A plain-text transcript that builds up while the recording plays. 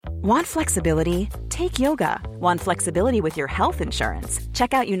Want flexibility? Take yoga. Want flexibility with your health insurance?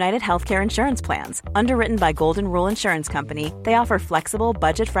 Check out United Healthcare Insurance Plans. Underwritten by Golden Rule Insurance Company, they offer flexible,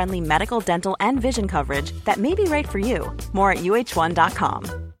 budget-friendly medical, dental, and vision coverage that may be right for you. More at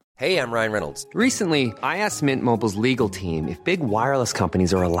uh1.com. Hey, I'm Ryan Reynolds. Recently, I asked Mint Mobile's legal team if big wireless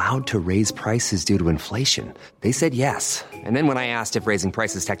companies are allowed to raise prices due to inflation. They said yes. And then when I asked if raising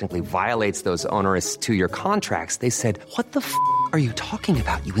prices technically violates those onerous two-year contracts, they said, "What the f*** are you talking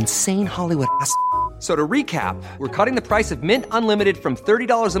about, you insane Hollywood ass?" So to recap, we're cutting the price of Mint Unlimited from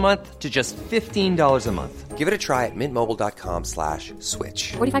 $30 a month to just $15 a month. Give it a try at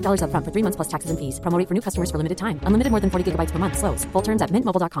mintmobile.com/switch. $45 up front for 3 months plus taxes and fees. Promo rate for new customers for limited time. Unlimited more than 40 gigabytes per month. Slows full terms at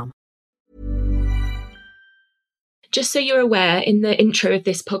mintmobile.com. Just so you're aware, in the intro of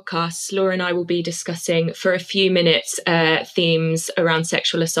this podcast, Laura and I will be discussing for a few minutes themes around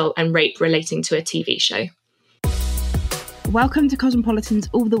sexual assault and rape relating to a TV show. Welcome to Cosmopolitan's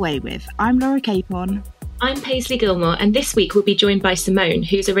All the Way With. I'm Laura Capon. I'm Paisley Gilmore, and this week we'll be joined by Simone,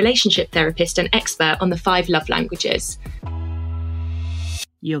 who's a relationship therapist and expert on the 5 love languages.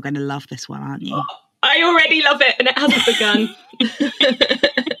 You're going to love this one, aren't you? Oh, I already love it, and it hasn't begun.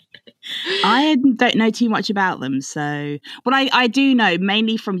 I don't know too much about them, so... Well, I do know,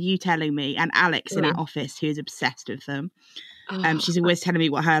 mainly from you telling me, and Alex in our office, who is obsessed with them. She's always telling me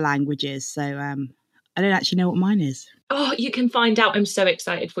what her language is, so I don't actually know what mine is. Oh, you can find out. I'm so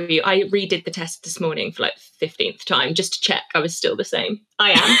excited for you. I redid the test this morning for like the 15th time just to check I was still the same.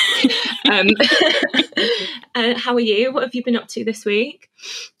 I am. How are you? What have you been up to this week?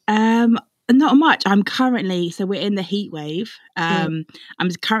 Not much. I'm currently, so we're in the heat wave. I'm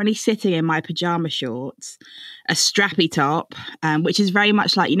currently sitting in my pajama shorts, a strappy top, which is very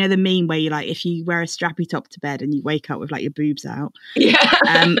much like, you know, the meme where you like, if you wear a strappy top to bed and you wake up with like your boobs out. Yeah.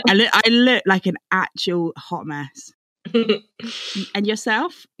 I look like an actual hot mess. And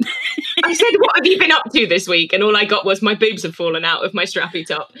yourself? I said, what have you been up to this week? And all I got was my boobs have fallen out of my strappy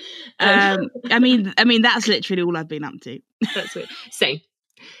top. I mean, that's literally all I've been up to. That's it. Same.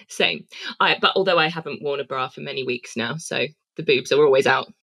 But although I haven't worn a bra for many weeks now, so the boobs are always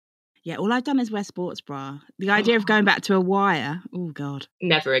out. Yeah, all I've done is wear sports bra. The idea of going back to a wire, oh God.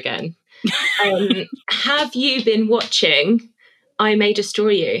 Never again. Have you been watching I May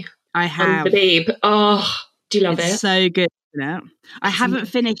Destroy You? I have. On the Beeb. Oh, do you love it? It's so good, isn't it? I haven't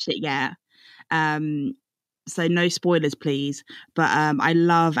finished it yet. So no spoilers, please. But I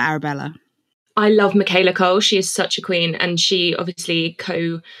love Arabella. I love Michaela Cole. She is such a queen, and she obviously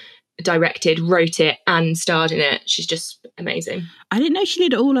co-directed, wrote it, and starred in it. She's just amazing. I didn't know she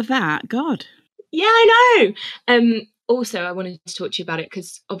did all of that. God. Yeah, I know. Also, I wanted to talk to you about it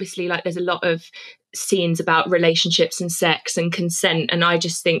because obviously, like, there's a lot of scenes about relationships and sex and consent, and I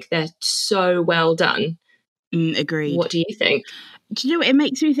just think they're so well done. Agreed. What do you think? Do you know what it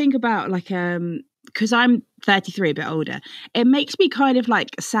makes me think about? Like, because I'm 33, a bit older. It makes me kind of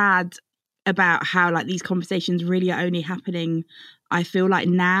like sad about how like these conversations really are only happening, I feel like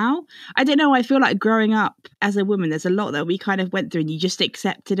now. I don't know, I feel like growing up as a woman, there's a lot that we kind of went through and you just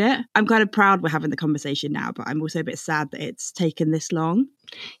accepted it. I'm kind of proud we're having the conversation now, but I'm also a bit sad that it's taken this long.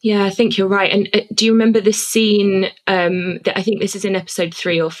 Yeah, I think you're right. And do you remember the scene that I think this is in episode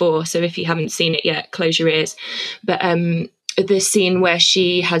 3 or 4, so if you haven't seen it yet, close your ears. But the scene where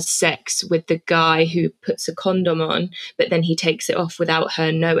she has sex with the guy who puts a condom on, but then he takes it off without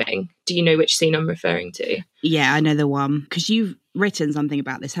her knowing. Do you know which scene I'm referring to? Yeah, I know the one, because you've written something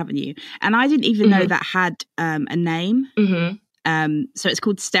about this, haven't you? And I didn't even know that had a name. So it's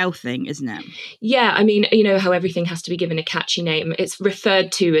called stealthing, isn't it? Yeah, I mean, you know how everything has to be given a catchy name. It's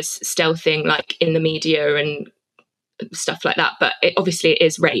referred to as stealthing, like in the media and stuff like that, but obviously it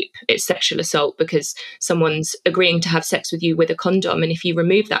is rape. It's sexual assault because someone's agreeing to have sex with you with a condom, and if you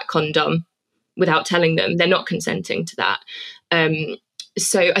remove that condom without telling them, they're not consenting to that.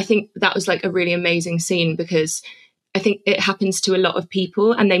 So I think that was like a really amazing scene, because I think it happens to a lot of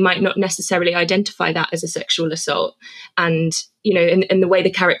people and they might not necessarily identify that as a sexual assault. And, you know, in the way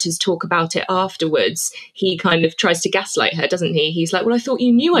the characters talk about it afterwards, he kind of tries to gaslight her, doesn't he? He's like, well, I thought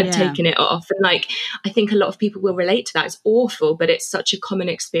you knew I'd taken it off. And like, I think a lot of people will relate to that. It's awful, but it's such a common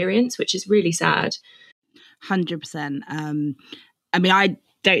experience, which is really sad. 100%. I mean, I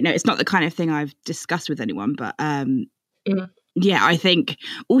don't know. It's not the kind of thing I've discussed with anyone, but yeah, I think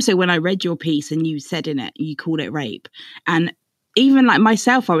also when I read your piece and you said in it, you called it rape. And even like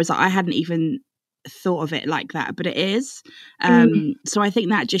myself, I was like, I hadn't even thought of it like that, but it is. So I think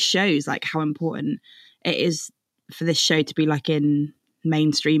that just shows like how important it is for this show to be like in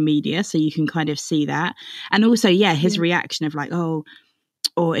mainstream media, so you can kind of see that. And also, yeah, his reaction of like, oh,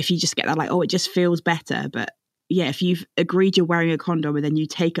 or if you just get that like, oh, it just feels better. But if you've agreed you're wearing a condom and then you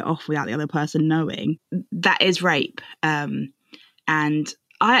take it off without the other person knowing, that is rape. And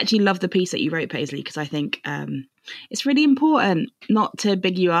I actually love the piece that you wrote, Paisley, because I think it's really important not to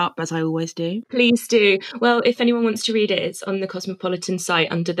big you up, as I always do. Please do. Well, if anyone wants to read it, it's on the Cosmopolitan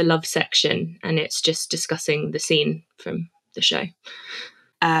site under the love section, and it's just discussing the scene from the show.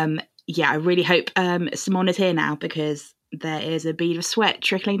 I really hope Simone is here now, because there is a bead of sweat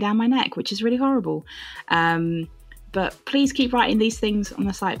trickling down my neck, which is really horrible. But please keep writing these things on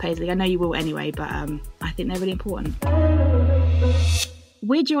the site, Paisley. I know you will anyway, but I think they're really important.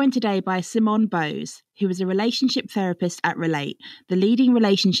 We're joined today by Simone Bowes, who is a relationship therapist at Relate, the leading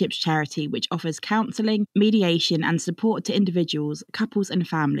relationships charity which offers counselling, mediation and support to individuals, couples and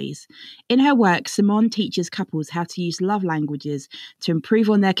families. In her work, Simone teaches couples how to use love languages to improve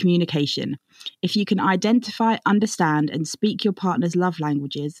on their communication. If you can identify, understand and speak your partner's love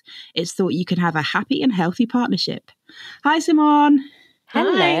languages, it's thought you can have a happy and healthy partnership. Hi, Simone.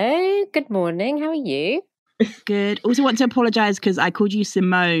 Hello. Hi. Good morning. How are you? Good. Also want to apologise because I called you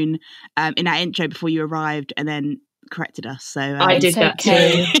Simone in our intro before you arrived and then corrected us. So I did that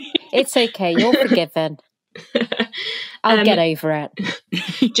too. It's okay. You're forgiven. I'll get over it.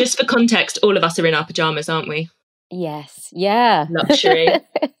 Just for context, all of us are in our pyjamas, aren't we? Yes. Yeah. Luxury.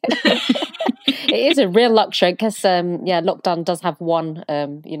 It is a real luxury because, lockdown does have one,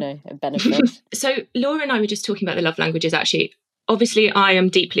 benefit. So Laura and I were just talking about the love languages, actually. Obviously, I am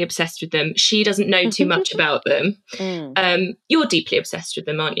deeply obsessed with them. She doesn't know too much about them. You're deeply obsessed with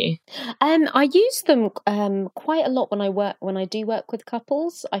them, aren't you? I use them quite a lot when I do work with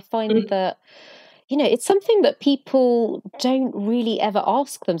couples. I find that, it's something that people don't really ever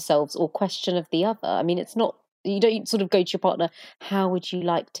ask themselves or question of the other. I mean, it's not, you don't sort of go to your partner, how would you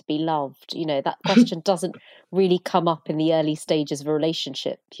like to be loved? That question doesn't really come up in the early stages of a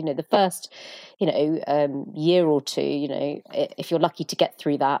relationship. The first, year or two, if you're lucky to get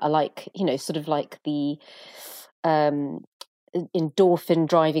through that, are like, sort of like the endorphin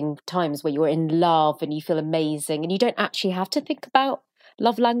driving times where you're in love and you feel amazing and you don't actually have to think about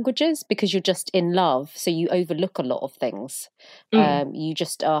love languages because you're just in love, so you overlook a lot of things. You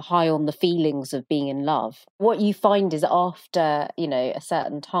just are high on the feelings of being in love. What you find is after a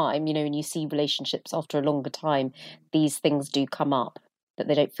certain time, when you see relationships after a longer time, these things do come up, that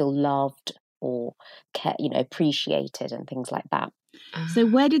they don't feel loved or appreciated and things like that. So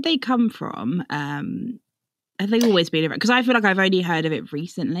where did they come from? Have they always been around? Because I feel like I've only heard of it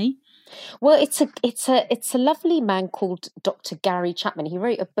recently. Well, it's a lovely man called Dr. Gary Chapman. He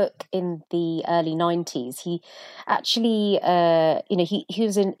wrote a book in the early 90s. He actually,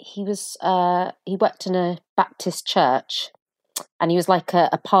 he worked in a Baptist church, and he was like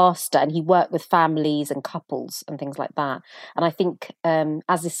a pastor, and he worked with families and couples and things like that. And I think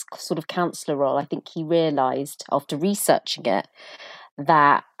as this sort of counsellor role, I think he realised after researching it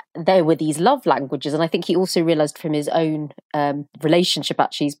that there were these love languages. And I think he also realised from his own relationship,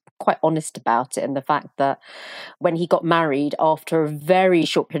 actually, he's quite honest about it, and the fact that when he got married, after a very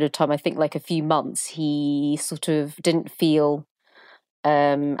short period of time, I think like a few months, he sort of didn't feel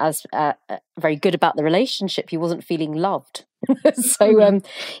as very good about the relationship. He wasn't feeling loved. So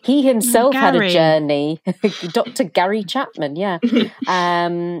he himself had a journey. Dr. Gary Chapman, yeah.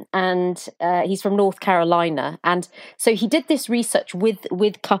 And he's from North Carolina. And so he did this research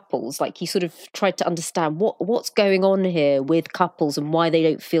with couples. Like, he sort of tried to understand what's going on here with couples and why they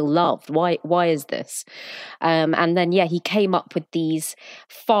don't feel loved. Why is this? And then, he came up with these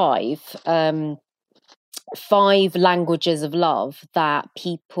five languages of love that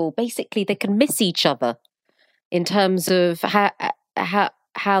people, basically, they can miss each other in terms of how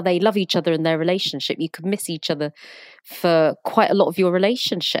they love each other in their relationship. You could miss each other for quite a lot of your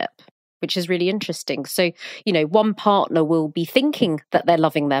relationship, which is really interesting. So, one partner will be thinking that they're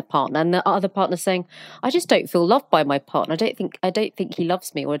loving their partner, and the other partner saying, I just don't feel loved by my partner. I don't think he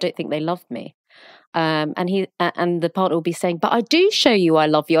loves me, or I don't think they love me. And the partner will be saying, but I do show you I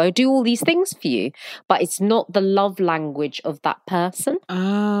love you. I do all these things for you, but it's not the love language of that person.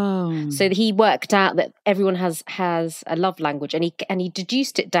 Oh, so he worked out that everyone has a love language, and he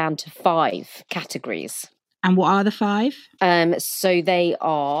deduced it down to 5 categories. And what are the 5? So they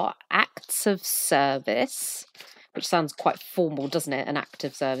are acts of service, which sounds quite formal, doesn't it? An act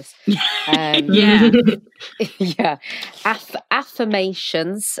of service. Yeah. Yeah.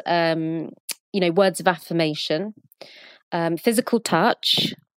 Affirmations, words of affirmation, physical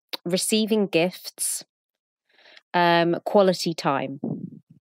touch, receiving gifts, quality time.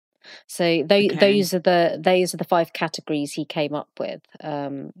 So those are the 5 categories he came up with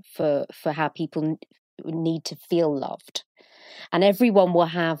for how people need to feel loved. and everyone will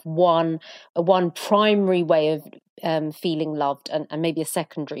have one primary way of feeling loved, and maybe a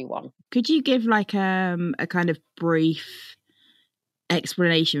secondary one. Could you give like a kind of brief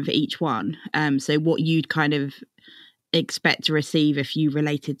explanation for each one? So what you'd kind of expect to receive if you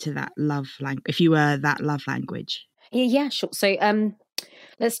related to that love language, if you were that love language. Yeah, sure. So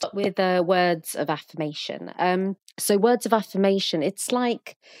let's start with words of affirmation. So words of affirmation, it's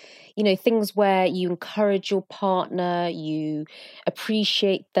like, things where you encourage your partner, you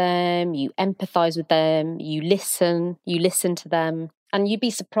appreciate them, you empathize with them, you listen to them, and you'd be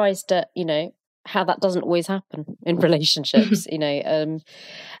surprised at, how that doesn't always happen in relationships, and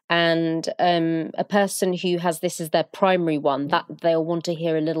a person who has this as their primary one, that they'll want to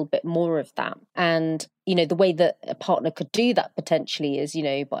hear a little bit more of that. And the way that a partner could do that potentially is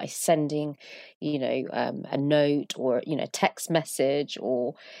by sending a note, or text message,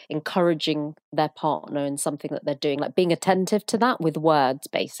 or encouraging their partner in something that they're doing, like being attentive to that with words,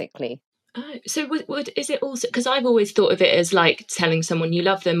 basically. Oh, so is it also, because I've always thought of it as like telling someone you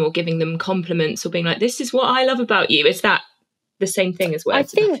love them, or giving them compliments, or being like, this is what I love about you. Is that the same thing as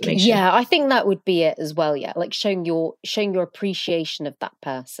words of affirmation? Yeah, I think that would be it as well. Yeah, like showing your appreciation of that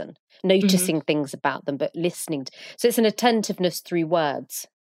person, noticing things about them, but listening. So it's an attentiveness through words,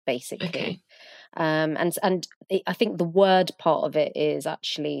 basically. Okay. And I think the word part of it is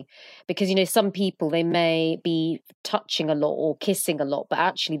actually because some people, they may be touching a lot or kissing a lot, but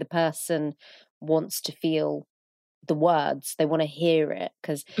actually the person wants to feel the words, they want to hear it,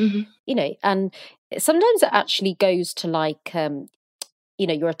 because and sometimes it actually goes to like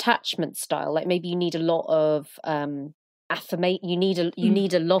your attachment style. Like maybe you need a lot of you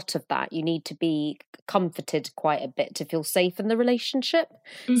need a lot of that. You need to be comforted quite a bit to feel safe in the relationship.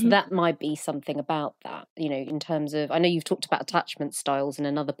 So that might be something about that, in terms of, I know you've talked about attachment styles in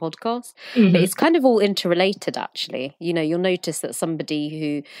another podcast, but it's kind of all interrelated actually. You'll notice that somebody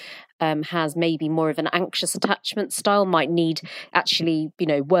who has maybe more of an anxious attachment style might need actually,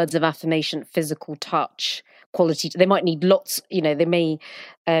 words of affirmation, physical touch, quality. They might need lots, they may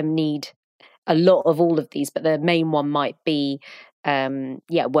need a lot of all of these, but the main one might be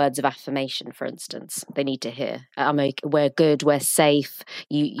words of affirmation, for instance. They need to hear, we're good, we're safe,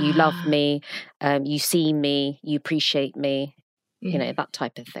 you love me, you see me, you appreciate me, that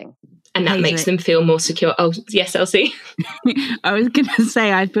type of thing. And that makes them feel more secure. Oh, yes, Elsie. I was going to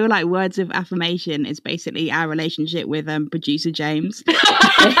say, I feel like words of affirmation is basically our relationship with producer James.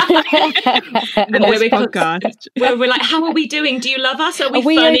 Podcast. Where we're like, how are we doing? Do you love us? Are we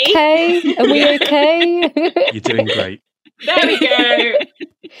funny? Okay? Are we okay? You're doing great. There we go.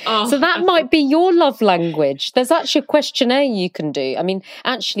 Oh, so that might be your love language. There's actually a questionnaire you can do. I mean,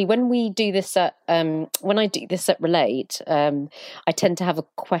 actually, when we do this at when I do this at Relate, I tend to have a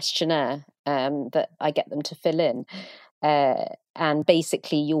questionnaire that I get them to fill in, and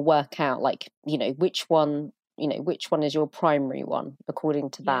basically you'll work out like which one is your primary one according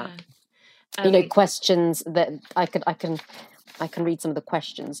to that. Questions that I can read some of the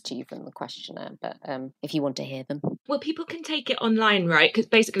questions to you from the questionnaire, but if you want to hear them. Well, people can take it online, right? Because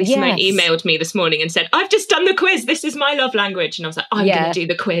basically Simone emailed me this morning and said, I've just done the quiz. This is my love language. And I was like, I'm going to do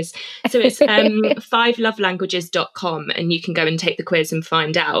the quiz. So it's 5lovelanguages.com, and you can go and take the quiz and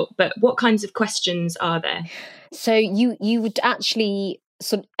find out. But what kinds of questions are there? So you would actually...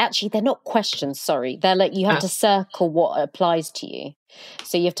 So actually, they're not questions, sorry. They're like, you have to circle what applies to you.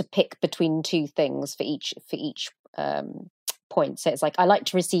 So you have to pick between two things for each point. So it's like, I like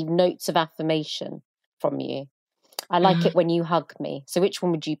to receive notes of affirmation from you. I like it when you hug me. So which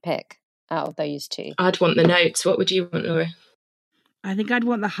one would you pick out of those two? I'd want the notes. What would you want, Laura? I think I'd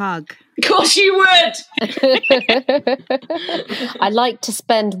want the hug. Of course you would! I like to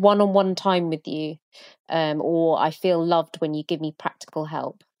spend one-on-one time with you, or I feel loved when you give me practical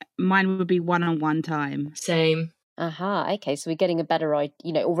help. Mine would be one-on-one time. Same. Okay, so we're getting a better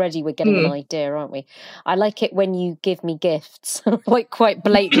idea. Already we're getting an idea, aren't we? I like it when you give me gifts, like quite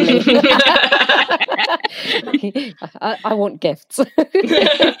blatantly. I want gifts.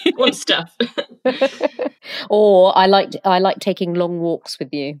 Want stuff. Or I like taking long walks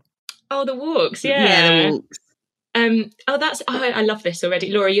with you. Oh, the walks, yeah. Yeah, the walks. I love this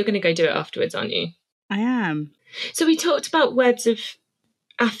already. Laura, you're going to go do it afterwards, aren't you? I am. So we talked about words of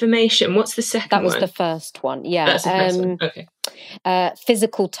affirmation. What's the second one? That was the first one, yeah. That's the first one. Okay.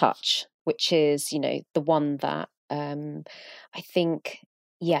 Physical touch, which is, the one that I think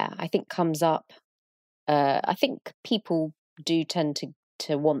comes up. I think people do tend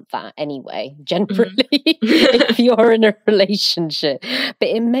to want that anyway, generally, if you're in a relationship. But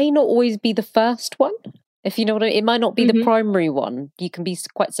it may not always be the first one. If you know what I mean, it might not be the primary one. You can be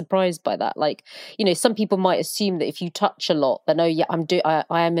quite surprised by that. Like, you know, some people might assume that if you touch a lot, then, oh yeah,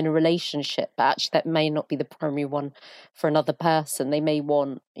 I am in a relationship, but actually that may not be the primary one for another person. They may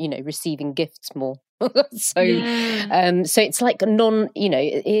want, you know, receiving gifts more. So it's like you know,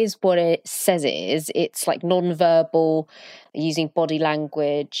 it is what it says it is. It's like non-verbal, using body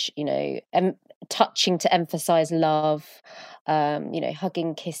language, you know, touching to emphasize love, you know,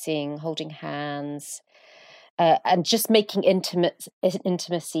 hugging, kissing, holding hands. And just making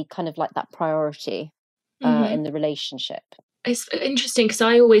intimacy kind of like that priority in the relationship. It's interesting because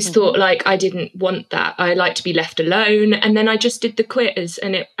I always thought like I didn't want that. I like to be left alone. And then I just did the quiz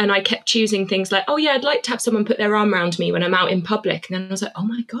and I kept choosing things like, oh yeah, I'd like to have someone put their arm around me when I'm out in public. And then I was like, oh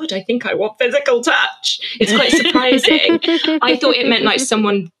my God, I think I want physical touch. It's quite surprising. I thought it meant like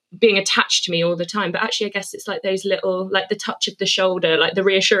someone being attached to me all the time. But actually, I guess it's like those little, like the touch of the shoulder, like the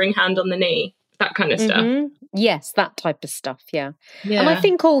reassuring hand on the knee. That kind of stuff. Yes, that type of stuff, yeah. And I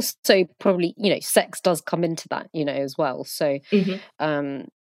think also probably, you know, sex does come into that, you know, as well. So, you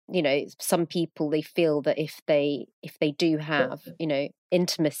know, some people, they feel that if they do have, you know,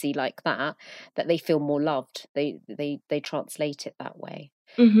 intimacy like that they feel more loved. They translate it that way.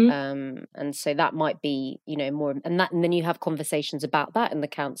 And so that might be, you know, more, and then you have conversations about that in the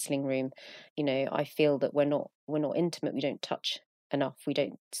counselling room. You know, I feel that we're not intimate, we don't touch enough, we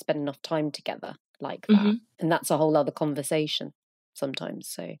don't spend enough time together like that, and that's a whole other conversation sometimes.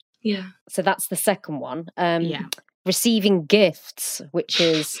 So that's the second one. Receiving gifts, which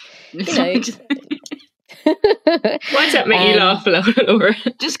is, you know, why does that make you laugh, Laura?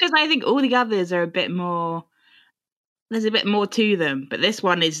 Just because I think all the others are a bit more, there's a bit more to them, but this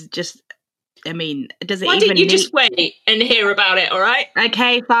one is just, I mean, does it Why even don't you just wait and hear about it, all right?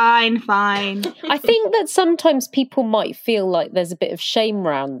 Okay, fine. I think that sometimes people might feel like there's a bit of shame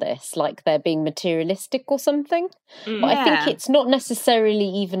around this, like they're being materialistic or something. But I think it's not necessarily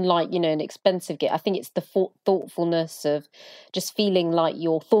even like, you know, an expensive gift. I think it's the thoughtfulness of just feeling like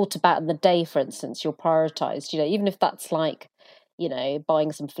you're thought about in the day, for instance, you're prioritised, you know, even if that's like, you know,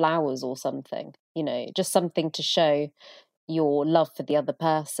 buying some flowers or something, you know, just something to show your love for the other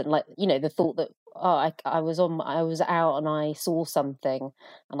person, like, you know, the thought that I was out and I saw something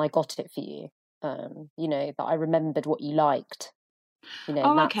and I got it for you, you know, that I remembered what you liked, you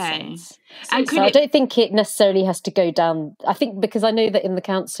know, in that sense. And so I don't think it necessarily has to go down. I think because I know that in the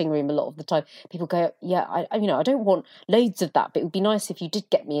counselling room a lot of the time people go, yeah, I you know, I don't want loads of that, but it would be nice if you did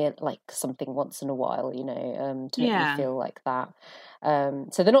get me like something once in a while, you know, to make me feel like that.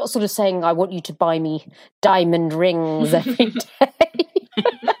 So they're not sort of saying, I want you to buy me diamond rings every day.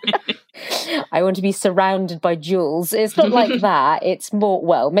 I want to be surrounded by jewels. It's not like that. It's more,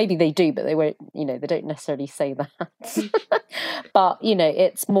 well, maybe they do, but they won't, you know, they don't necessarily say that. But, you know,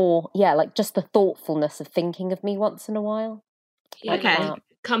 it's more, like just the thoughtfulness of thinking of me once in a while. Okay.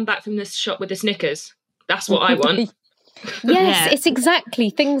 Come back from this shop with the Snickers. That's what I want. Yes, it's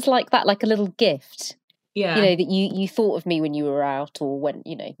exactly things like that, like a little gift. Yeah. You know, that you thought of me when you were out, or when,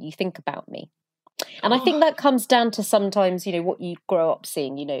 you know, you think about me. And I think that comes down to sometimes, you know, what you grow up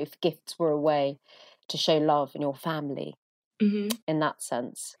seeing, you know, if gifts were a way to show love in your family, in that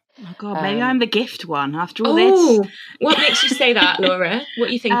sense. Oh God, maybe I'm the gift one after all this. What makes you say that, Laura? What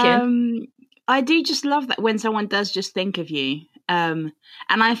are you thinking? I do just love that when someone does just think of you. And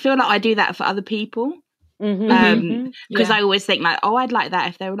I feel like I do that for other people. Because I always think like, oh, I'd like that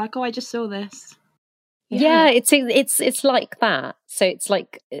if they were like, oh, I just saw this. Yeah, it's like that. So it's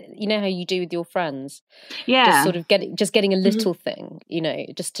like, you know how you do with your friends. Yeah. Just sort of getting a little thing, you know,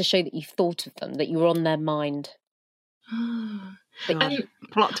 just to show that you've thought of them, that you were on their mind.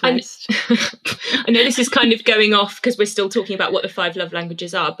 Plot twist. I know this is kind of going off because we're still talking about what the 5 love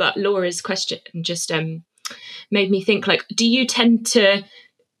languages are, but Laura's question just made me think, like, do you tend to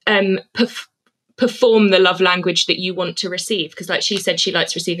perform the love language that you want to receive? Because like she said, she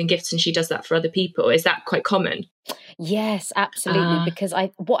likes receiving gifts and she does that for other people. Is that quite common? Yes, absolutely. Because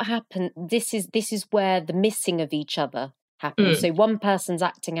what happened, this is where the missing of each other happens. So one person's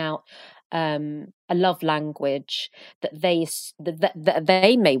acting out a love language that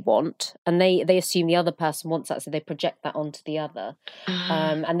they may want, and they assume the other person wants that, so they project that onto the other.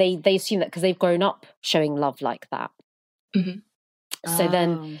 And they assume that because they've grown up showing love like that. But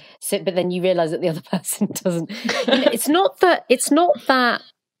then you realise that the other person doesn't. You know, it's not that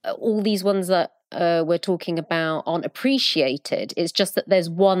all these ones that we're talking about aren't appreciated. It's just that there's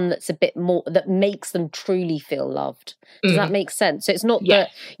one that's a bit more, that makes them truly feel loved. Does that make sense? So it's not that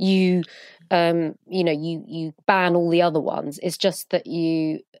you, you know, you ban all the other ones. It's just that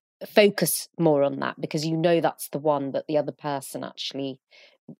you focus more on that because you know that's the one that the other person actually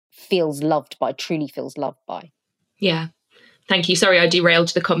feels loved by, truly feels loved by. Yeah. Thank you. Sorry, I derailed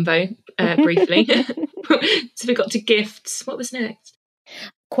the convo briefly. So we got to gifts. What was next?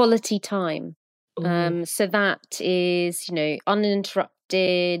 Quality time. So that is,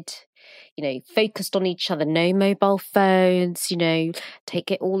 uninterrupted, focused on each other, no mobile phones,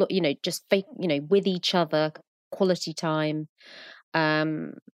 take it all, just with each other, quality time.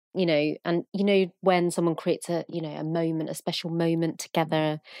 And when someone creates a moment, a special moment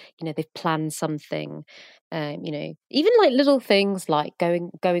together, they've planned something, even like little things like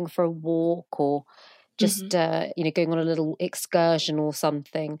going for a walk, or just going on a little excursion or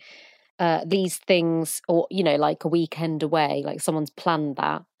something. These things, or like a weekend away, like someone's planned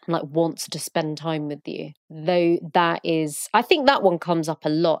that and like wants to spend time with you. Though I think that one comes up a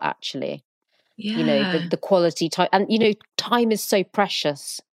lot, actually. Yeah. The quality time, and time is so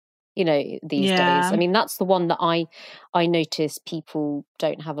precious, these days. I mean, that's the one that I notice people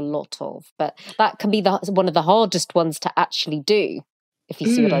don't have a lot of, but that can be one of the hardest ones to actually do, if you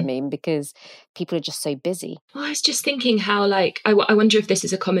see what I mean, because people are just so busy. Well, I was just thinking how, like, I wonder if this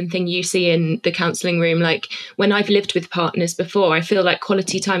is a common thing you see in the counselling room. Like, when I've lived with partners before, I feel like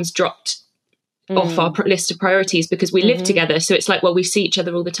quality time's dropped off our list of priorities because we live together. So it's like, well, we see each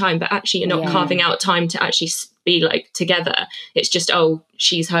other all the time, but actually you're not carving out time to actually be like together. It's just, oh,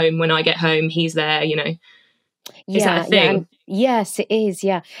 she's home when I get home, he's there, Is that a thing? Yes, it is.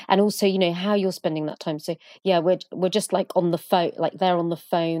 Yeah. And also, how you're spending that time. So yeah, we're just like on the phone, like they're on the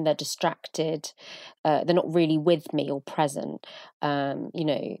phone, they're distracted. They're not really with me or present.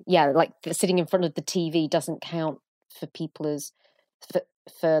 Like sitting in front of the TV doesn't count for people as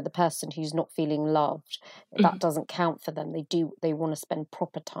for the person who's not feeling loved. That doesn't count for them. They want to spend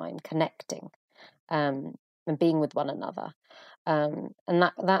proper time connecting and being with one another. And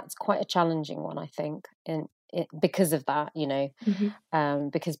that's quite a challenging one, I think, because of that,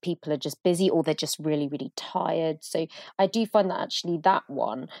 because people are just busy or they're just really, really tired. So I do find that actually that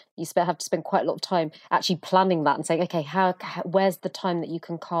one, you have to spend quite a lot of time actually planning that and saying, okay, where's the time that you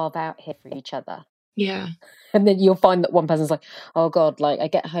can carve out here for each other? Yeah. And then you'll find that one person's like, oh God, like I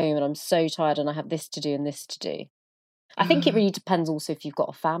get home and I'm so tired and I have this to do and this to do. I think it really depends also if you've got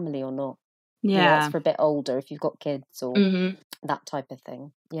a family or not. Yeah. That's for a bit older, if you've got kids or that type of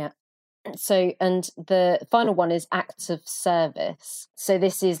thing. Yeah. So, and the final one is acts of service. So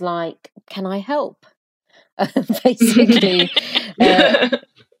this is like, can I help? Basically,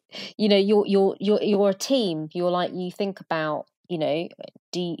 you're a team. You're like, you think about, do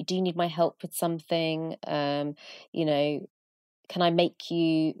you need my help with something? Can I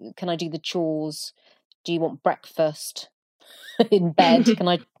do the chores? Do you want breakfast in bed?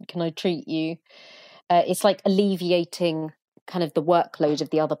 Can I treat you? It's like alleviating kind of the workload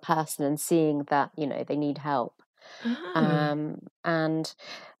of the other person and seeing that, they need help.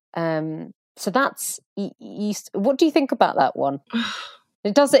 So that's, what do you think about that one?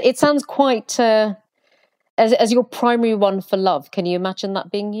 It sounds quite, as your primary one for love. Can you imagine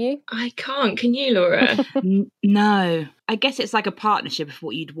that being you? I can't. Can you, Laura? No. I guess it's like a partnership of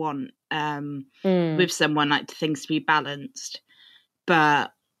what you'd want with someone, like things to be balanced.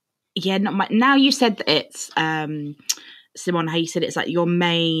 But yeah, now you said that it's, Simone, how you said it's like your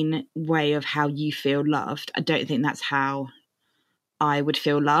main way of how you feel loved. I don't think that's how I would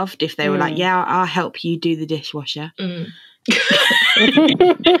feel loved if they were like, yeah, I'll help you do the dishwasher. Do you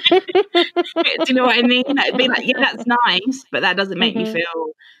know what I mean? It'd be like, yeah, that's nice, but that doesn't make me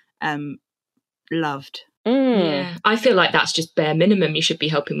feel loved. Yeah, I feel like that's just bare minimum. You should be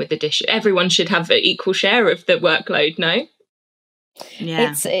helping with the dish. Everyone should have an equal share of the workload, no?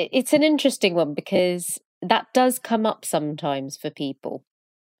 Yeah, it's an interesting one because that does come up sometimes for people,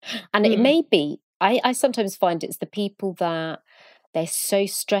 and it may be. I sometimes find it's the people that they're so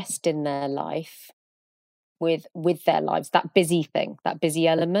stressed in their life with their lives, that busy thing, that busy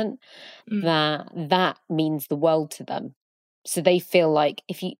element, that means the world to them. So they feel like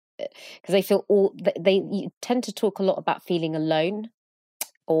because they feel they tend to talk a lot about feeling alone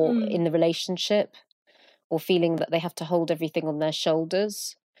or in the relationship, or feeling that they have to hold everything on their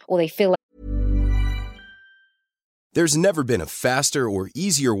shoulders, or they feel like There's never been a faster or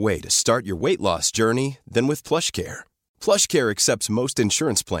easier way to start your weight loss journey than with PlushCare. PlushCare accepts most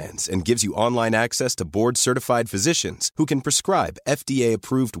insurance plans and gives you online access to board-certified physicians who can prescribe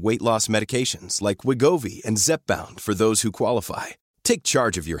FDA-approved weight loss medications like Wegovy and Zepbound for those who qualify. Take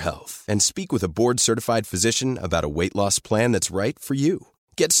charge of your health and speak with a board-certified physician about a weight loss plan that's right for you.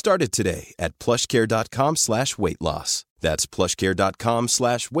 Get started today at plushcare.com/weightloss. That's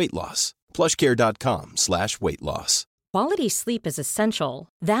plushcare.com/weightloss. plushcare.com/weightloss. Quality sleep is essential.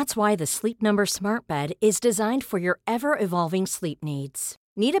 That's why the Sleep Number Smart Bed is designed for your ever-evolving sleep needs.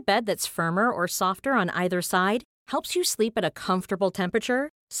 Need a bed that's firmer or softer on either side? Helps you sleep at a comfortable temperature?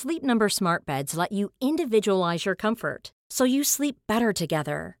 Sleep Number Smart Beds let you individualize your comfort, so you sleep better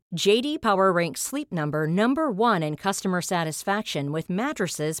together. J.D. Power ranks Sleep Number number 1 in customer satisfaction with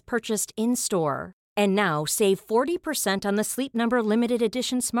mattresses purchased in-store. And now, save 40% on the Sleep Number Limited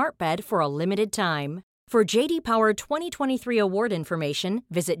Edition Smart Bed for a limited time. For J.D. Power 2023 award information,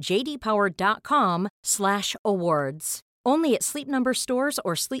 visit jdpower.com/awards. Only at Sleep Number stores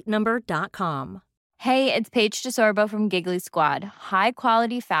or sleepnumber.com. Hey, it's Paige DeSorbo from Giggly Squad. High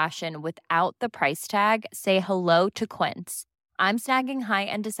quality fashion without the price tag. Say hello to Quince. I'm snagging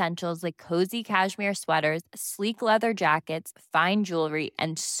high-end essentials like cozy cashmere sweaters, sleek leather jackets, fine jewelry,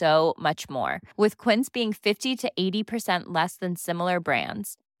 and so much more. With Quince being 50 to 80% less than similar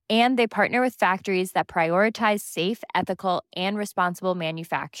brands. And they partner with factories that prioritize safe, ethical, and responsible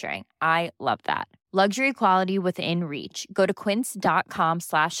manufacturing. I love that. Luxury quality within reach. Go to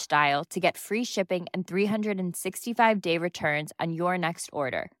quince.com/style to get free shipping and 365-day returns on your next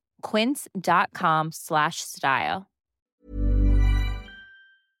order. Quince.com/style.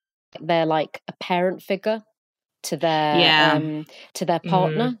 They're like a parent figure to their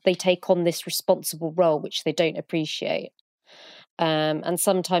partner. They take on this responsible role, which they don't appreciate. And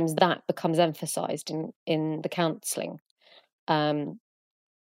sometimes that becomes emphasized in the counselling.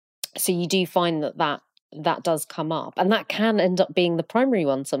 So you do find that does come up, and that can end up being the primary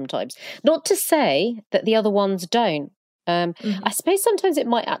one sometimes. Not to say that the other ones don't. I suppose sometimes it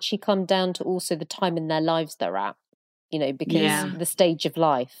might actually come down to also the time in their lives they're at, because the stage of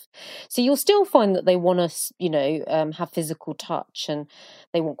life. So you'll still find that they want to, have physical touch, and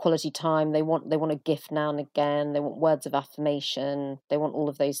they want quality time. They want a gift now and again. They want words of affirmation. They want all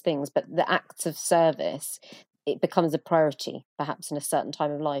of those things. But the acts of service, it becomes a priority, perhaps in a certain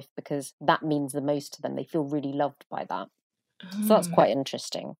time of life, because that means the most to them. They feel really loved by that. So that's quite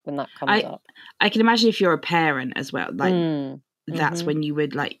interesting when that comes up. I can imagine if you're a parent as well, that's when you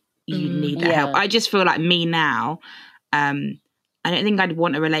would you need that help. I just feel like me now, I don't think I'd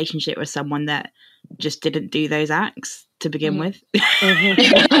want a relationship with someone that just didn't do those acts to begin with. Do you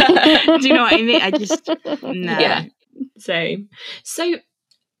know what I mean? I just, no. Yeah, same. So,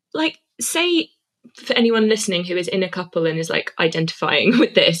 say for anyone listening who is in a couple and is identifying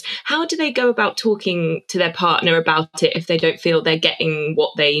with this, how do they go about talking to their partner about it if they don't feel they're getting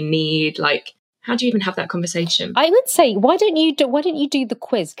what they need? How do you even have that conversation? I would say, why don't you do the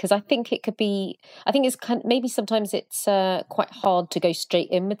quiz? Because I think it could be, it's maybe sometimes it's quite hard to go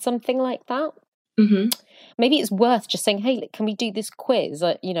straight in with something like that. Mm-hmm. Maybe it's worth just saying, hey, can we do this quiz?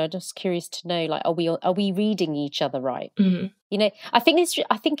 Just curious to know, are we reading each other right? Mm-hmm. I think it's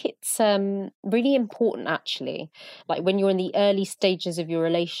really important, actually, when you're in the early stages of your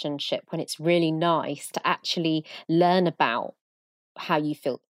relationship, when it's really nice to actually learn about how you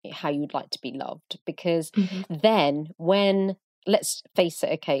feel, how you'd like to be loved, because then when, let's face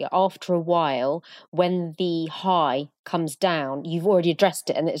it, okay, after a while, when the high comes down, you've already addressed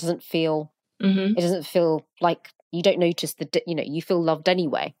it, and it doesn't feel like you don't notice you feel loved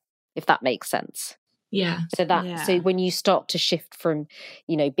anyway, if that makes sense. Yeah. So when you start to shift from,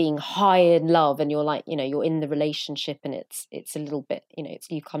 being high in love, and you're you're in the relationship, and it's a little bit,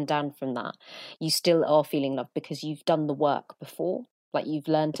 you come down from that, you still are feeling loved because you've done the work before, you've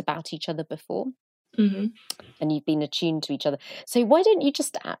learned about each other before, and you've been attuned to each other. So why don't you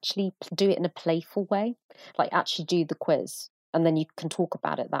just actually do it in a playful way, actually do the quiz, and then you can talk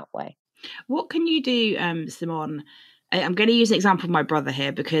about it that way. What can you do, Simone? I'm going to use an example of my brother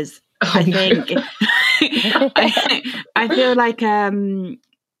here, because I think I feel like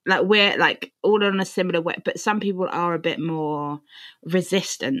we're all on a similar way, but some people are a bit more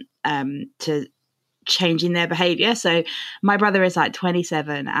resistant to changing their behavior. So my brother is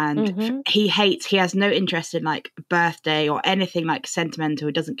 27, and he has no interest in birthday or anything sentimental.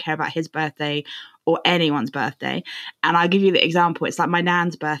 He doesn't care about his birthday or anyone's birthday. And I'll give you the example. It's my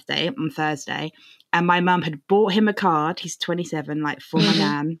nan's birthday on Thursday, and my mum had bought him a card. He's 27, for my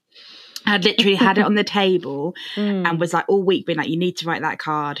nan. I had literally had it on the table and was all week being you need to write that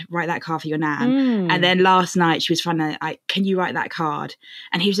card for your nan. And then last night she was finally can you write that card?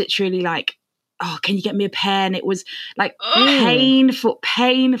 And he was literally oh, can you get me a pen? It was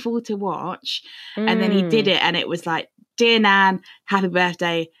painful to watch. And then he did it, and it was dear Nan, happy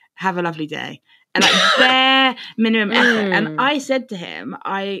birthday, have a lovely day. And bare minimum effort. And I said to him,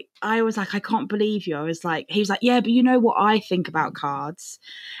 I was I can't believe you. I was he was yeah, but you know what I think about cards.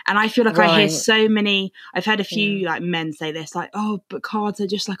 And I feel I hear so many, I've heard a few men say this, oh, but cards are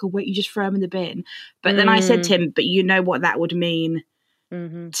just a weight, you just throw them in the bin. But then I said to him, but you know what that would mean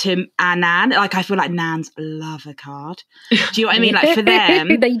to our Nan. Like, I feel like Nans love a card. Do you know what I mean? Like, for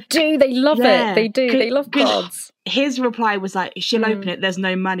them, they do. They love it. They do. They love cards. His reply was like, she'll open it, there's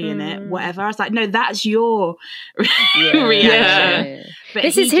no money in it, whatever. I was like, no, that's your reaction. But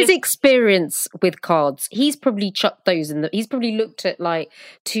this is his experience with cards. He's probably chucked those he's probably looked at like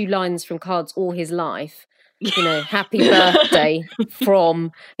 2 lines from cards all his life. You know, happy birthday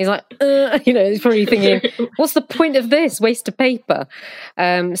from, he's like, you know, he's probably thinking, what's the point of this? Waste of paper.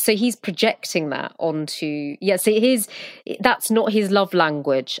 So he's projecting that onto, that's not his love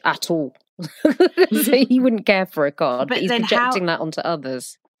language at all. So he wouldn't care for a card, but he's projecting that onto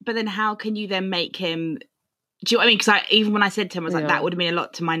others. But then how can you then make him, do you know what I mean? Because even when I said to him, I was like, that would have mean a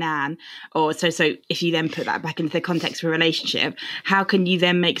lot to my Nan. Or so if you then put that back into the context of a relationship, how can you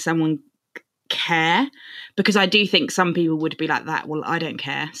then make someone care? Because I do think some people would be like that. Well, I don't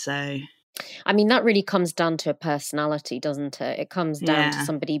care. So, I mean, that really comes down to a personality, doesn't it? It comes down to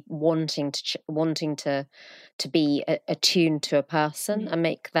somebody wanting to be attuned to a person and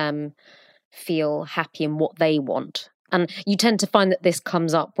make them feel happy in what they want. And you tend to find that this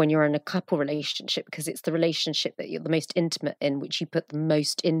comes up when you're in a couple relationship, because it's the relationship that you're the most intimate in, which you put the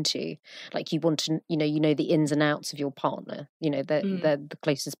most into. Like, you want to, you know the ins and outs of your partner, you know, they're the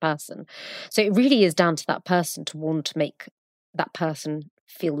closest person. So it really is down to that person to want to make that person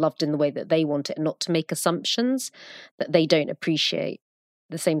feel loved in the way that they want it, and not to make assumptions that they don't appreciate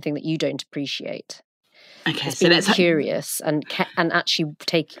the same thing that you don't appreciate. Okay, so that's curious and actually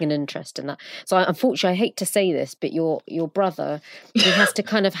taking an interest in that. So unfortunately, I hate to say this, but your brother, he has to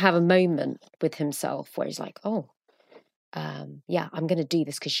kind of have a moment with himself where he's like, I'm going to do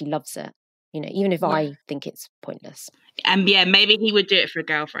this because she loves it. You know, even if I think it's pointless. And maybe he would do it for a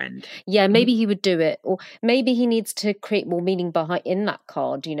girlfriend. Yeah, maybe he would do it, or maybe he needs to create more meaning in that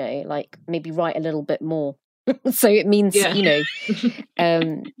card. You know, like maybe write a little bit more, so it means you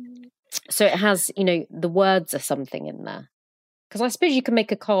know. So it has, you know, the words are something in there. Because I suppose you can make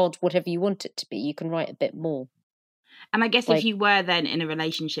a card whatever you want it to be. You can write a bit more. And I guess if you were then in a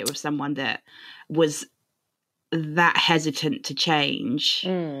relationship with someone that was that hesitant to change,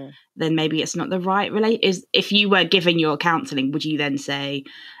 then maybe it's not the right if you were giving your counselling, would you then say,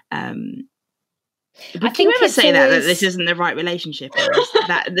 would you ever say that this isn't the right relationship? Or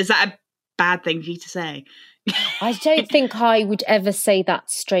is that a bad thing for you to say? I don't think I would ever say that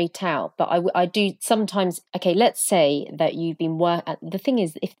straight out, but I do sometimes. Okay, let's say that you've been the thing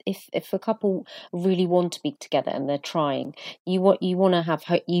is, if a couple really want to be together and they're trying, you want to have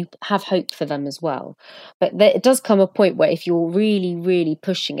hope. You have hope for them as well, but it does come a point where if you're really, really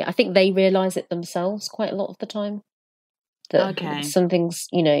pushing it, I think they realise it themselves quite a lot of the time. That some things,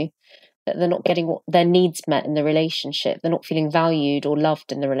 you know, that they're not getting what their needs met in the relationship, they're not feeling valued or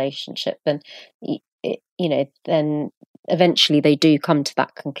loved in the relationship, then then eventually they do come to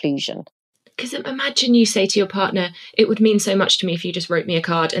that conclusion. Because imagine you say to your partner, it would mean so much to me if you just wrote me a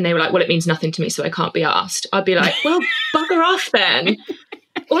card, and they were like, well, it means nothing to me, so I can't be asked. I'd be like, well, bugger off then.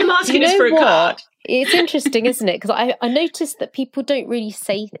 All I'm asking is for a card. It's interesting, isn't it? Because I noticed that people don't really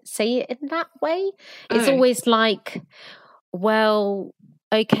say it in that way. It's always like, well,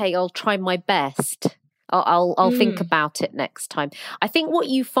 okay, I'll try my best. I'll think about it next time. I think what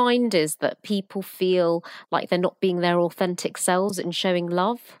you find is that people feel like they're not being their authentic selves and showing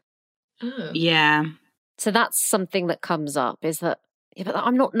love. Oh. Yeah. So that's something that comes up, is that but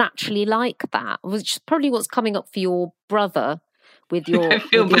I'm not naturally like that, which is probably what's coming up for your brother with your. I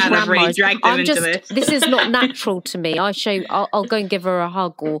feel bad I've really dragged them into this. This is not natural to me. I'll go and give her a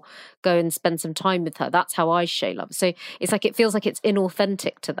hug or go and spend some time with her. That's how I show love. So it's like it feels like it's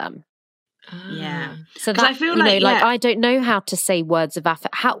inauthentic to them. Yeah. So that, I feel like I don't know how to say words of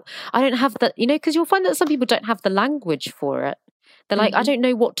affirmation. How I don't have that, because you'll find that some people don't have the language for it. They're like, I don't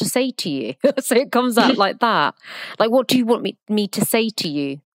know what to say to you. So it comes out like that. Like, what do you want me to say to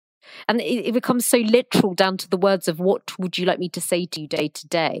you? And it becomes so literal down to the words of what would you like me to say to you day to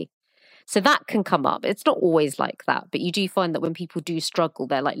day. So that can come up. It's not always like that, but you do find that when people do struggle,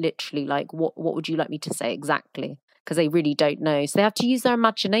 they're like literally like, what would you like me to say exactly? Because they really don't know. So they have to use their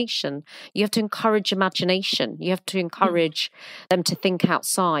imagination. You have to encourage imagination. You have to encourage them to think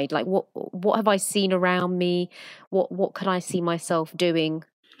outside. Like, what have I seen around me? What can I see myself doing?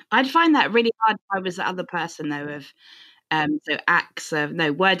 I'd find that really hard if I was the other person, though, of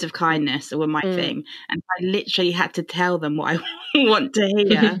so words of kindness were my thing. And I literally had to tell them what I want to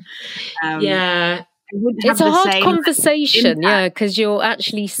hear. It's a hard conversation, because you're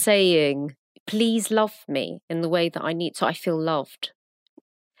actually saying, please love me in the way that I need, so I feel loved.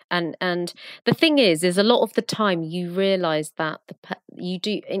 And the thing is a lot of the time you realise that you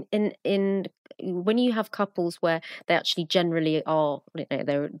do in when you have couples where they actually generally are,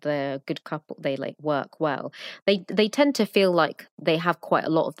 they're a good couple, they like work well, they tend to feel like they have quite a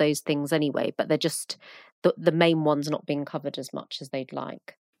lot of those things anyway, but they're just the main ones not being covered as much as they'd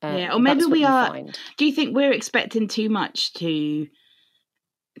like. Or maybe we are. Find. Do you think we're expecting too much to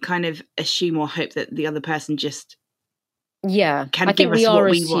kind of assume or hope that the other person just can give us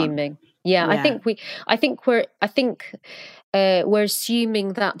what we want? Yeah, I think we're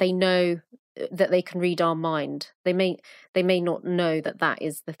assuming that they know that they can read our mind. They may not know that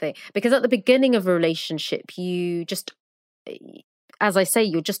is the thing, because at the beginning of a relationship, you just, as I say,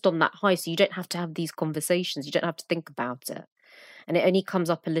 you're just on that high, so you don't have to have these conversations. You don't have to think about it, and it only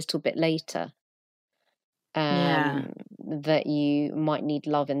comes up a little bit later. That you might need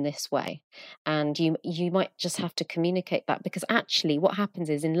love in this way, and you might just have to communicate that, because actually what happens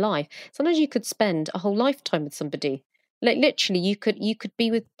is, in life, sometimes you could spend a whole lifetime with somebody. Like literally you could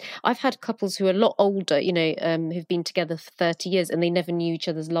be with, I've had couples who are a lot older, who've been together for 30 years and they never knew each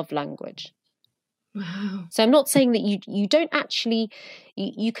other's love language. Wow. So I'm not saying that you don't actually,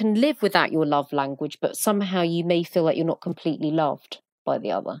 you can live without your love language, but somehow you may feel like you're not completely loved by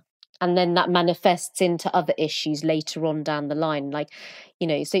the other. And then that manifests into other issues later on down the line. Like,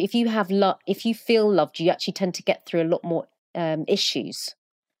 so if you have if you feel loved, you actually tend to get through a lot more issues,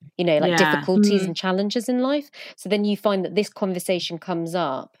 difficulties and challenges in life. So then you find that this conversation comes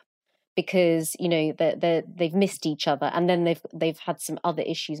up because, they've missed each other, and then they've had some other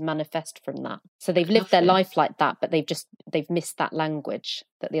issues manifest from that. So they've lived their life like that, but they've missed that language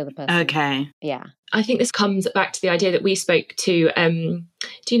that the other person. Okay. Yeah. I think this comes back to the idea that we spoke to,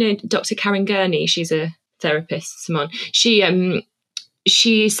 do you know Dr. Karen Gurney? She's a therapist, Simone.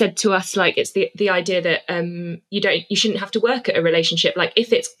 She said to us, like, it's the idea that you shouldn't have to work at a relationship. Like,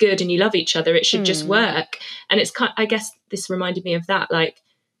 if it's good and you love each other, it should just work. And it's I guess this reminded me of that. Like,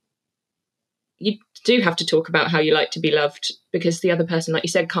 you do have to talk about how you like to be loved, because the other person, like you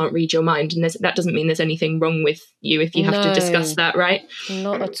said, can't read your mind, and that doesn't mean there's anything wrong with you if you have to discuss that, right?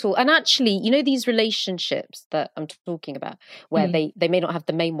 Not at all. And actually, these relationships that I'm talking about, where they may not have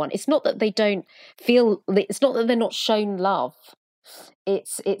the main one, it's not that they don't feel, it's not that they're not shown love.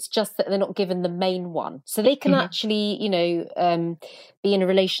 It's just that they're not given the main one, so they can actually be in a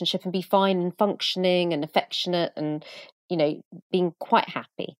relationship and be fine and functioning and affectionate and being quite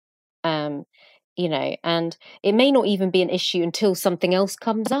happy, and it may not even be an issue until something else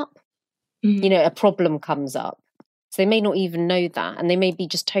comes up, a problem comes up, so they may not even know that, and they may be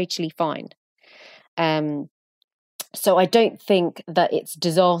just totally fine. So I don't think that it's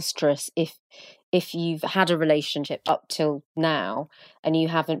disastrous if you've had a relationship up till now and you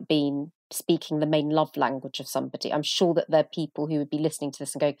haven't been speaking the main love language of somebody. I'm sure that there are people who would be listening to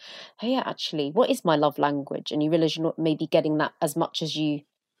this and going, oh yeah, actually, what is my love language? And you realise you're not maybe getting that as much as you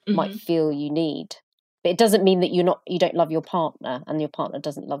might feel you need. But it doesn't mean that you don't love your partner and your partner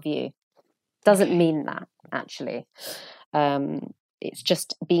doesn't love you. Doesn't mean that, actually. It's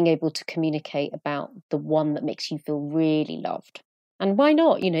just being able to communicate about the one that makes you feel really loved. And why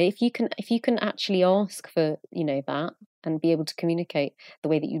not? If you can actually ask for, that, and be able to communicate the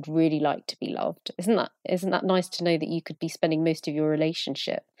way that you'd really like to be loved, isn't that nice to know that you could be spending most of your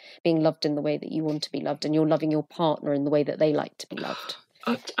relationship being loved in the way that you want to be loved, and you're loving your partner in the way that they like to be loved?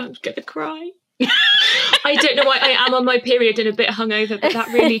 I'm gonna cry. I don't know why. I am on my period and a bit hungover, but that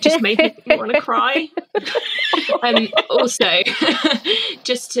really just made me want to cry. Also,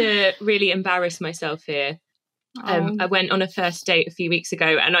 just to really embarrass myself here, I went on a first date a few weeks ago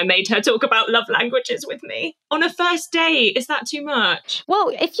and I made her talk about love languages with me. On a first date, is that too much?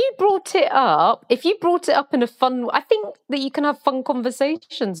 Well, if you brought it up in a fun, I think that you can have fun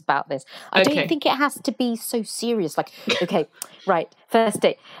conversations about this. I don't think it has to be so serious. Like, okay, right, first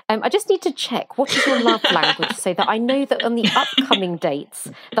date. I just need to check, what is your love language, so that I know that on the upcoming dates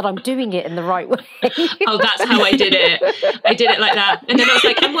that I'm doing it in the right way. Oh, that's how I did it. I did it like that. And then I was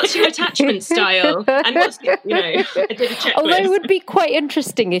like, and what's your attachment style? And what's, I did a checklist. Although it would be quite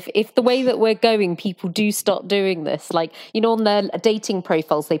interesting if the way that we're going, people do start doing this. Like, on their dating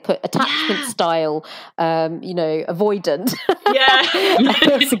profiles, they put attachment style, avoidant.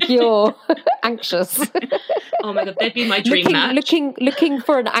 Yeah. Secure, anxious. Oh my God, they'd be my dream match. Looking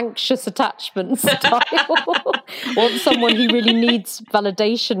for an anxious attachment style. Want someone who really needs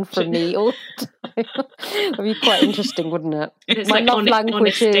validation from me all the time. That'd be quite interesting, wouldn't it? It's my love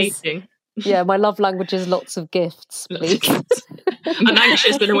language is dating. Yeah, my love language is lots of gifts, please. I'm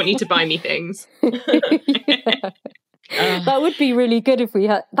anxious, but I want you to buy me things. That would be really good if we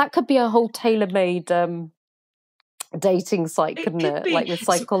had. That could be a whole tailor-made dating site, couldn't it? Like with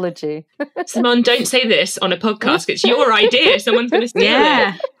psychology. Simone, don't say this on a podcast. It's your idea. Someone's going to steal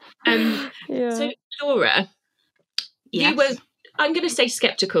it. So Laura, you were, I'm going to say,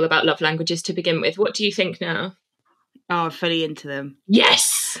 skeptical about love languages to begin with. What do you think now? Oh, fully into them.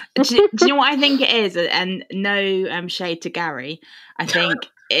 Yes. Do you know what I think it is? And no shade to Gary. I think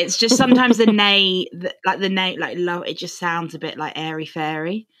it's just sometimes the name, like love, it just sounds a bit like airy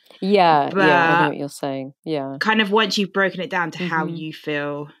fairy. Yeah, I know what you're saying. Yeah. Kind of once you've broken it down to how you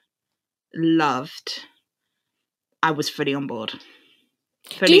feel loved, I was fully on board.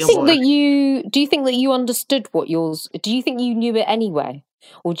 Do you think that you understood what yours? Do you think you knew it anyway,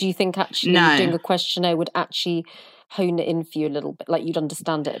 or do you think actually doing a questionnaire would actually hone it in for you a little bit, like you'd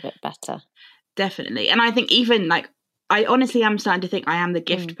understand it a bit better? Definitely. And I think even like I honestly am starting to think I am the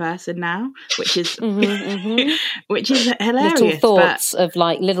gift person now, which is which is hilarious. Little thoughts of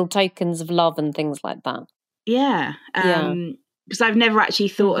like little tokens of love and things like that. Yeah. Because I've never actually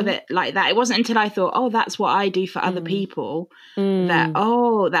thought of it like that. It wasn't until I thought, oh, that's what I do for other people, that,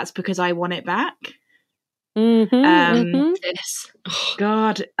 oh, that's because I want it back. Yes.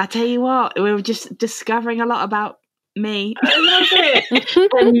 God, I tell you what, we were just discovering a lot about me. I love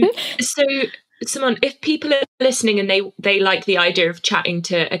it. So, Simone, if people are listening and they like the idea of chatting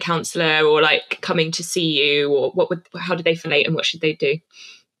to a counsellor or like coming to see you, or how do they relate and what should they do?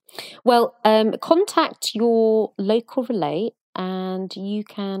 Well, contact your local Relate, and you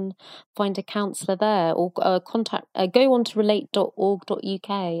can find a counsellor there, or go on to relate.org.uk,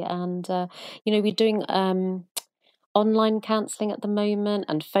 and we're doing online counselling at the moment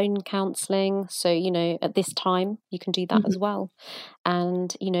and phone counselling. So at this time you can do that as well,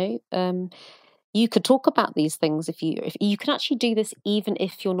 and you could talk about these things if you can actually do this even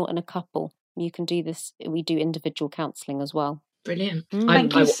if you're not in a couple. You can do this. We do individual counselling as well. Brilliant.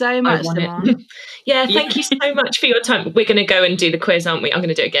 Thank you so much, Simone. Thank you so much for your time. We're going to go and do the quiz, aren't we? I'm going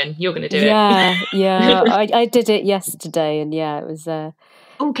to do it again. You're going to do it. Yeah. I did it yesterday, and it was. Can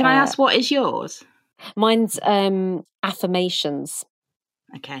I ask what is yours? Mine's affirmations.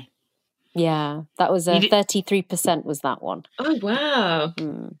 Okay. Yeah, that was 33% was that one. Oh wow.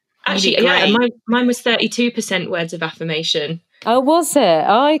 Actually, mine was 32% words of affirmation. Oh, was it?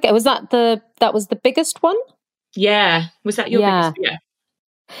 Oh, okay. Was that the biggest one? Yeah. Was that your biggest? Yeah.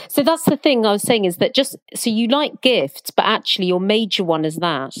 So that's the thing I was saying, is that just so you like gifts, but actually your major one is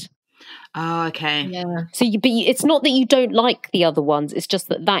that. Oh, okay. Yeah. So it's not that you don't like the other ones. It's just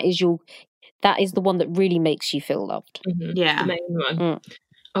that is the one that really makes you feel loved. Mm-hmm. Yeah. The main one.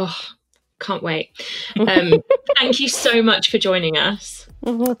 Oh, can't wait. Thank you so much for joining us.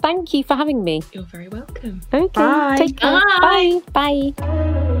 Thank you for having me. You're very welcome. Okay. Bye. Take care. Bye. Bye.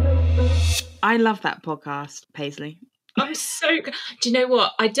 I love that podcast, Paisley. I'm so... Do you know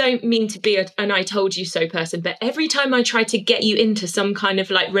what? I don't mean to be an I told you so person, but every time I try to get you into some kind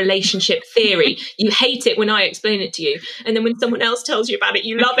of like relationship theory, you hate it when I explain it to you. And then when someone else tells you about it,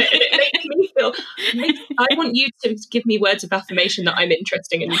 you love it. And it makes me feel... I want you to give me words of affirmation that I'm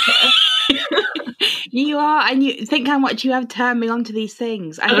interesting and you care. You are, and you think how much you have turned me on to these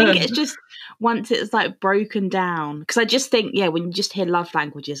things. I think it's just once it's like broken down, because I just think, when you just hear love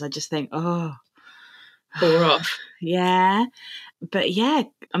languages, I just think, oh, bore off. Yeah, but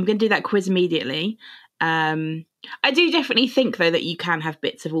I'm going to do that quiz immediately. I do definitely think though that you can have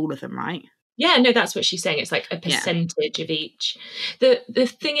bits of all of them, right? Yeah, no, that's what she's saying. It's like a percentage of each. The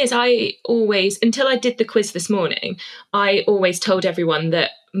thing is, I always, until I did the quiz this morning, I always told everyone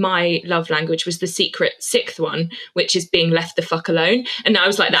that my love language was the secret sixth one, which is being left the fuck alone. And I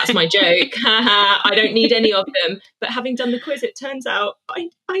was like, that's my joke. I don't need any of them. But having done the quiz, it turns out I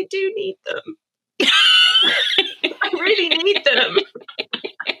do need them. I really need them.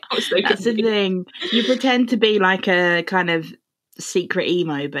 That's the thing. You pretend to be like a kind of secret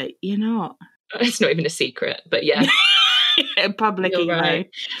emo, but you're not. It's not even a secret, but yeah. Public emo.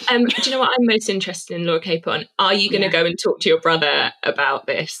 Right. Do you know what I'm most interested in, Laura Capon? Are you going to go and talk to your brother about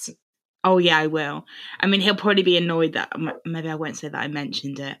this? Oh yeah, I will. I mean, he'll probably be annoyed that maybe I won't say that I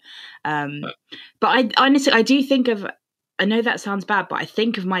mentioned it. But I honestly, I do think of, I know that sounds bad, but I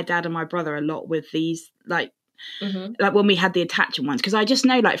think of my dad and my brother a lot with these, like when we had the attachment ones, because I just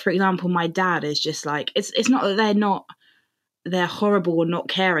know, like, for example, my dad is just like, it's not that they're horrible or not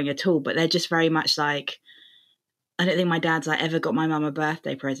caring at all, but they're just very much like, I don't think my dad's like ever got my mum a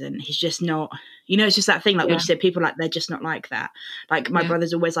birthday present. He's just not, it's just that thing, like when you said, people like, they're just not like that. Like my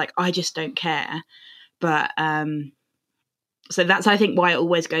brother's always like, I just don't care. But so that's, I think, why I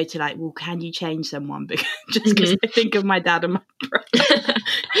always go to like, well, can you change someone? Because I think of my dad and my brother.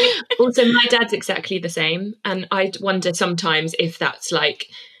 Also, my dad's exactly the same, and I wonder sometimes if that's like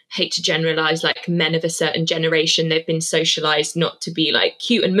hate to generalize, like men of a certain generation, they've been socialized not to be like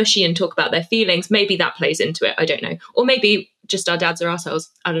cute and mushy and talk about their feelings. Maybe that plays into it. I don't know. Or maybe just our dads are assholes.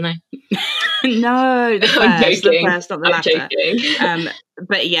 I don't know. No, the first, not the latter. Joking.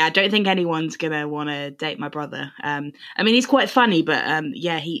 But yeah, I don't think anyone's gonna want to date my brother. I mean, he's quite funny, but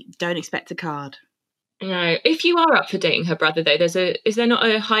he don't expect a card. No, if you are up for dating her brother, though, is there not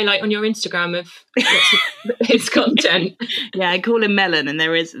a highlight on your Instagram of his content? Yeah, I call him Melon, and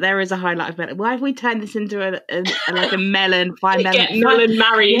there is a highlight of Melon. Why have we turned this into a melon? Get Melon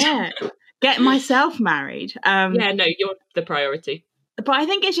married. Yeah, get myself married. Yeah, no, you're the priority. But I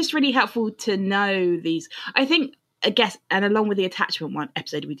think it's just really helpful to know these. I guess, and along with the attachment one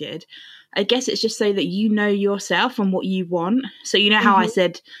episode we did, I guess it's just so that you know yourself and what you want. So you know how I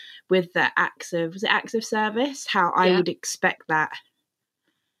said with the acts of service, how I would expect that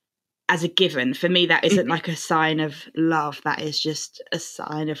as a given. For me, that isn't like a sign of love. That is just a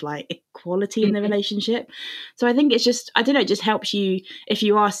sign of like equality in the relationship. So I think it's just, I don't know, it just helps you if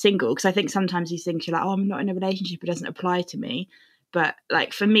you are single. Because I think sometimes these things you're like, oh, I'm not in a relationship, it doesn't apply to me. But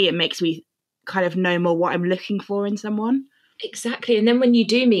like for me, it makes me kind of know more what I'm looking for in someone. Exactly. And then when you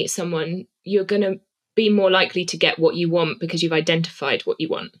do meet someone, you're going to be more likely to get what you want because you've identified what you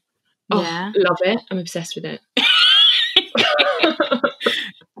want. Yeah. Oh, love it. I'm obsessed with it.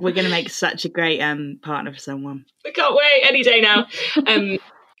 We're going to make such a great partner for someone. I can't wait. Any day now.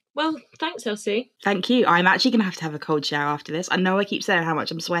 Well, thanks, Elsie. Thank you. I'm actually going to have a cold shower after this. I know I keep saying how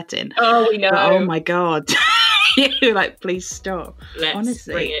much I'm sweating. Oh, we know. But, oh, my God. You're like, please stop. Let's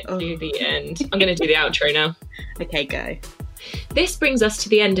honestly bring it to the end. I'm going to do the outro now. Okay, go. This brings us to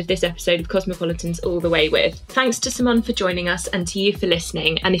the end of this episode of Cosmopolitan's All the Way With. Thanks to Simone for joining us and to you for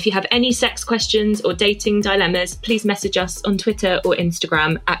listening. And if you have any sex questions or dating dilemmas, please message us on Twitter or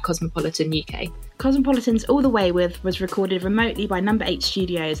Instagram at Cosmopolitan UK. Cosmopolitan's All the Way With was recorded remotely by Number 8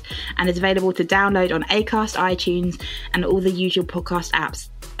 Studios and is available to download on Acast, iTunes and all the usual podcast apps.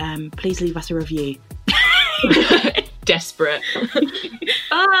 Please leave us a review. Desperate. Bye.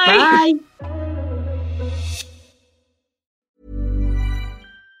 Bye.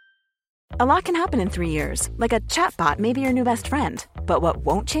 A lot can happen in 3 years, like a chatbot may be your new best friend. But what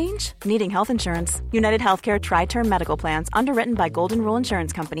won't change? Needing health insurance. United Healthcare Tri-Term Medical Plans, underwritten by Golden Rule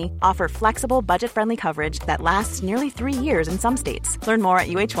Insurance Company, offer flexible, budget-friendly coverage that lasts nearly 3 years in some states. Learn more at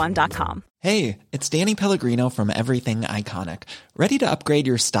uh1.com. Hey, it's Danny Pellegrino from Everything Iconic. Ready to upgrade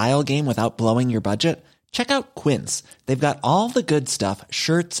your style game without blowing your budget? Check out Quince. They've got all the good stuff,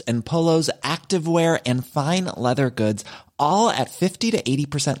 shirts and polos, activewear, and fine leather goods, all at 50 to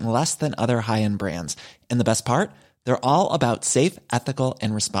 80% less than other high-end brands. And the best part? They're all about safe, ethical,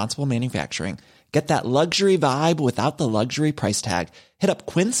 and responsible manufacturing. Get that luxury vibe without the luxury price tag. Hit up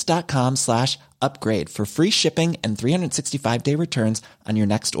quince.com/upgrade for free shipping and 365-day returns on your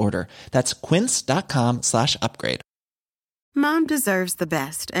next order. That's quince.com/upgrade. Mom deserves the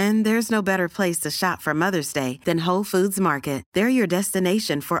best, and there's no better place to shop for Mother's Day than Whole Foods Market. They're your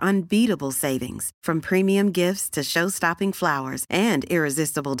destination for unbeatable savings, from premium gifts to show-stopping flowers and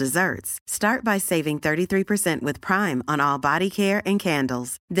irresistible desserts. Start by saving 33% with Prime on all body care and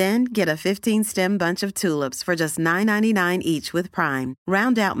candles. Then get a 15-stem bunch of tulips for just $9.99 each with Prime.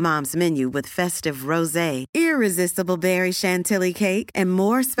 Round out Mom's menu with festive rosé, irresistible berry chantilly cake, and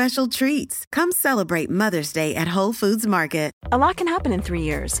more special treats. Come celebrate Mother's Day at Whole Foods Market. A lot can happen in 3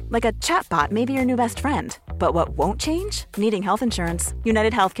 years, like a chatbot may be your new best friend. But what won't change? Needing health insurance.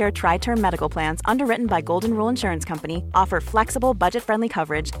 United Healthcare Tri-Term Medical Plans, underwritten by Golden Rule Insurance Company, offer flexible, budget-friendly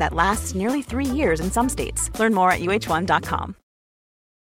coverage that lasts nearly 3 years in some states. Learn more at uh1.com.